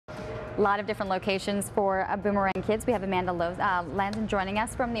A lot of different locations for Boomerang Kids. We have Amanda Landon joining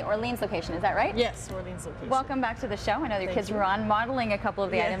us from the Orleans location. Is that right? Yes, Orleans location. Welcome back to the show. I know your kids were on modeling a couple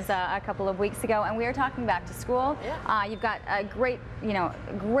of the items a couple of weeks ago, and we are talking back to school. Yeah. You've got a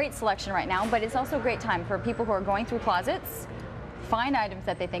great selection right now, but it's also a great time for people who are going through closets, find items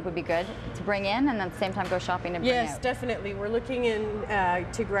that they think would be good to bring in, and at the same time go shopping and bring out. Yes, definitely. We're looking in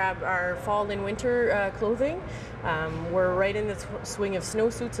to grab our fall and winter clothing. We're right in the swing of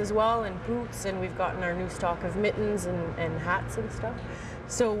snowsuits as well, and boots, and we've gotten our new stock of mittens and hats and stuff.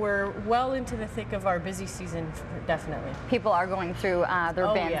 So we're well into the thick of our busy season, definitely. People are going through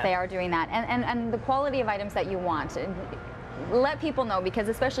their bins. Yeah. They are doing that. And the quality of items that you want. Let people know, because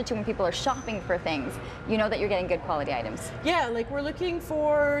especially too when people are shopping for things, you know that you're getting good quality items. Yeah, like we're looking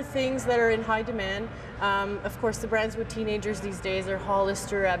for things that are in high demand. Of course, the brands with teenagers these days are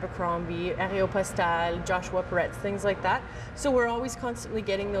Hollister, Abercrombie, Aéropostale, Joshua Peretz, things like that. So we're always constantly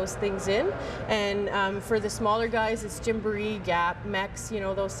getting those things in. And for the smaller guys, it's Gymboree, Gap, Mex, you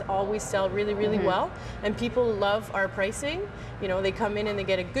know, those always sell really, really well. And people love our pricing. You know, they come in and they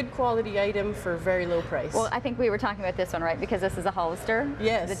get a good quality item for a very low price. Well, I think we were talking about this one, right? Because this is a Hollister.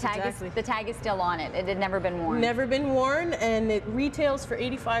 Yes, exactly. The tag is still on it. It had never been worn. Never been worn, and it retails for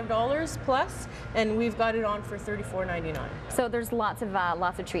 $85 plus, and we've got it on for $34.99. So there's lots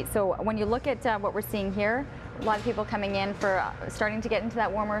of treats. So when you look at what we're seeing here, a lot of people coming in for starting to get into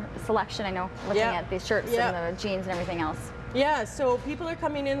that warmer selection. I know, looking at the shirts and the jeans and everything else. Yeah, so people are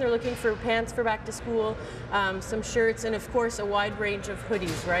coming in, they're looking for pants for back to school, some shirts, and of course a wide range of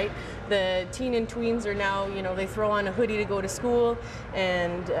hoodies, right? The teen and tweens are now, you know, they throw on a hoodie to go to school,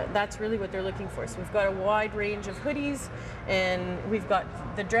 and that's really what they're looking for. So we've got a wide range of hoodies, and we've got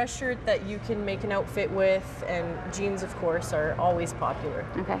the dress shirt that you can make an outfit with, and jeans, of course, are always popular.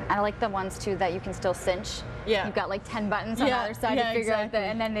 Okay, I like the ones too that you can still cinch. Yeah. You've got like 10 buttons on the other side to figure out,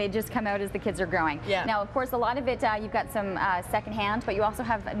 and then they just come out as the kids are growing. Yeah. Now, of course, a lot of it, you've got some secondhand, but you also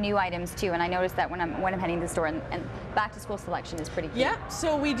have new items too, and I noticed that when I'm heading to the store, and back to school selection is pretty key. Yeah,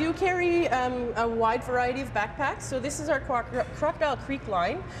 so we do carry a wide variety of backpacks. So this is our Crocodile Creek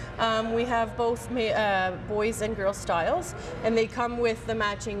line. We have both boys and girls styles, and they come with the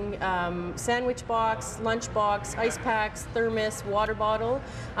matching sandwich box, lunch box, ice packs, thermos, water bottle.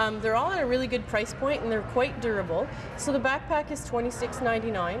 They're all at a really good price point, and they're quite durable. So the backpack is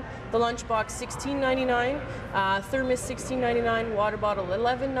 $26.99, the lunch box $16.99, thermos $16.99, water bottle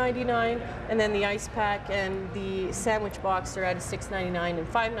 $11.99, and then the ice pack and the sandwich box are at a $6.99 and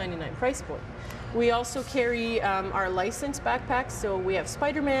 $5.99 price point. We also carry our licensed backpacks, so we have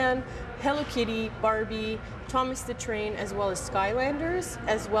Spider-Man, Hello Kitty, Barbie, Thomas the Train, as well as Skylanders,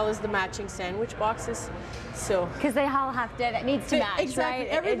 as well as the matching sandwich boxes. So because they all have to, it needs to match, exactly. right?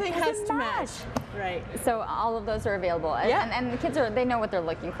 Everything has to match. Right. So all of those are available. Yeah. And the kids they know what they're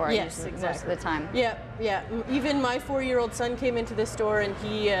looking for. Yes, usually, exactly. most of the time. Yeah, yeah. Even my 4-year-old son came into the store, and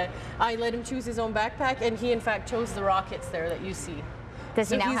I let him choose his own backpack, and he in fact chose the Rockets there that you see. Does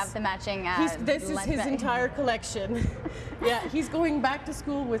he now have the matching this is his entire collection. Yeah, he's going back to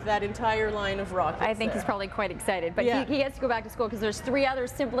school with that entire line of Rockets. I think he's probably quite excited, but he gets to go back to school because there's 3 other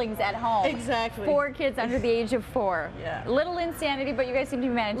siblings at home. Exactly. 4 kids under the age of 4. Yeah. Little insanity, but you guys seem to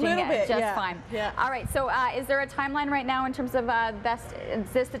be managing it just fine. Yeah. All right, so is there a timeline right now in terms of is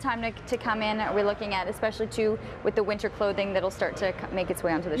this the time to come in? Are we looking at, especially too with the winter clothing that'll start to make its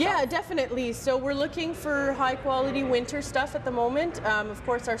way onto the shelf? Yeah, definitely. So we're looking for high quality winter stuff at the moment. Of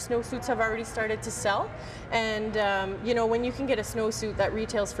course, our snowsuits have already started to sell, and you know, when you can get a snowsuit that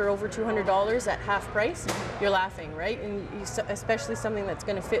retails for over $200 at half price, you're laughing, right? And especially something that's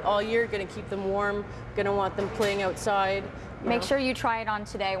going to fit all year, going to keep them warm, going to want them playing outside. Make sure you try it on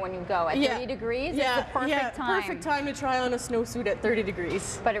today when you go. At 30 degrees, it's the perfect time. Perfect time to try on a snowsuit at 30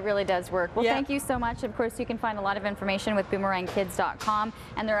 degrees. But it really does work. Well, thank you so much. Of course, you can find a lot of information with boomerangkids.com.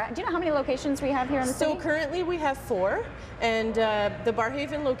 And do you know how many locations we have here in the city? So currently we have 4, and the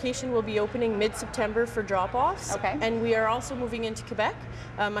Barhaven location will be opening mid-September for drop-offs. Okay. And we are also moving into Quebec.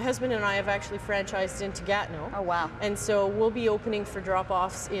 My husband and I have actually franchised into Gatineau. Oh, wow. And so we'll be opening for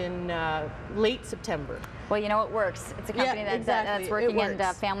drop-offs in late September. Well, you know, it works. It's a company that's working, and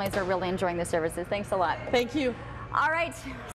families are really enjoying the services. Thanks a lot. Thank you. All right.